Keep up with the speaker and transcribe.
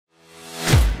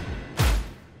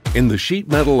In the sheet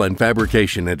metal and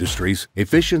fabrication industries,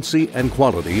 efficiency and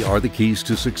quality are the keys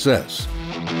to success.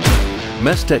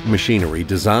 Mestek Machinery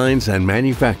designs and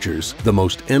manufactures the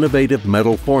most innovative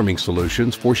metal forming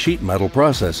solutions for sheet metal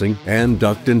processing and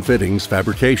duct and fittings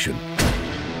fabrication.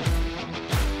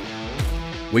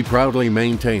 We proudly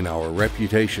maintain our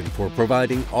reputation for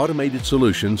providing automated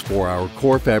solutions for our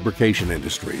core fabrication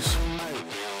industries: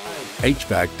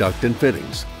 HVAC duct and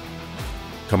fittings,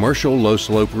 commercial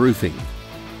low-slope roofing,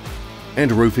 and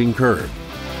roofing curb.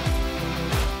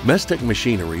 Mestek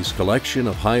Machinery's collection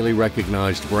of highly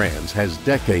recognized brands has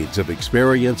decades of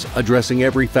experience addressing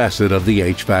every facet of the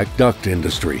HVAC duct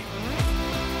industry.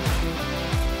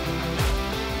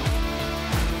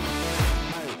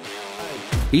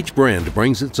 Each brand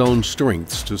brings its own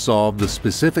strengths to solve the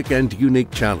specific and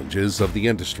unique challenges of the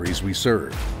industries we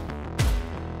serve.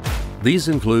 These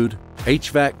include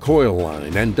HVAC coil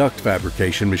line and duct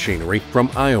fabrication machinery from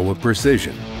Iowa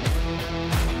Precision,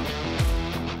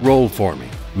 roll forming,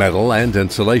 metal and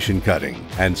insulation cutting,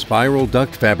 and spiral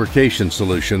duct fabrication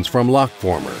solutions from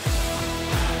Lockformer,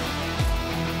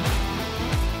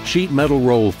 sheet metal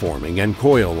roll forming and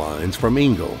coil lines from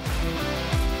Engel,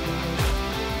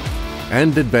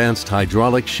 and advanced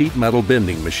hydraulic sheet metal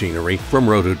bending machinery from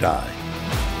roto-die.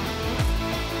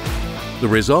 The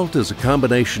result is a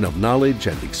combination of knowledge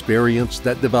and experience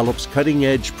that develops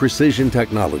cutting-edge precision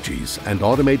technologies and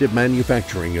automated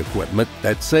manufacturing equipment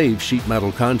that saves sheet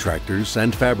metal contractors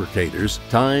and fabricators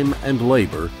time and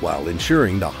labor while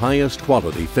ensuring the highest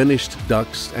quality finished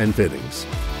ducts and fittings.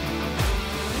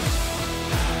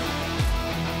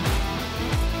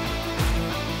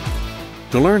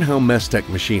 To learn how Mestek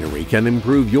Machinery can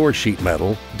improve your sheet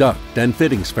metal, duct, and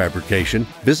fittings fabrication,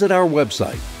 visit our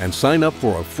website and sign up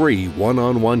for a free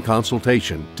one-on-one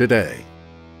consultation today.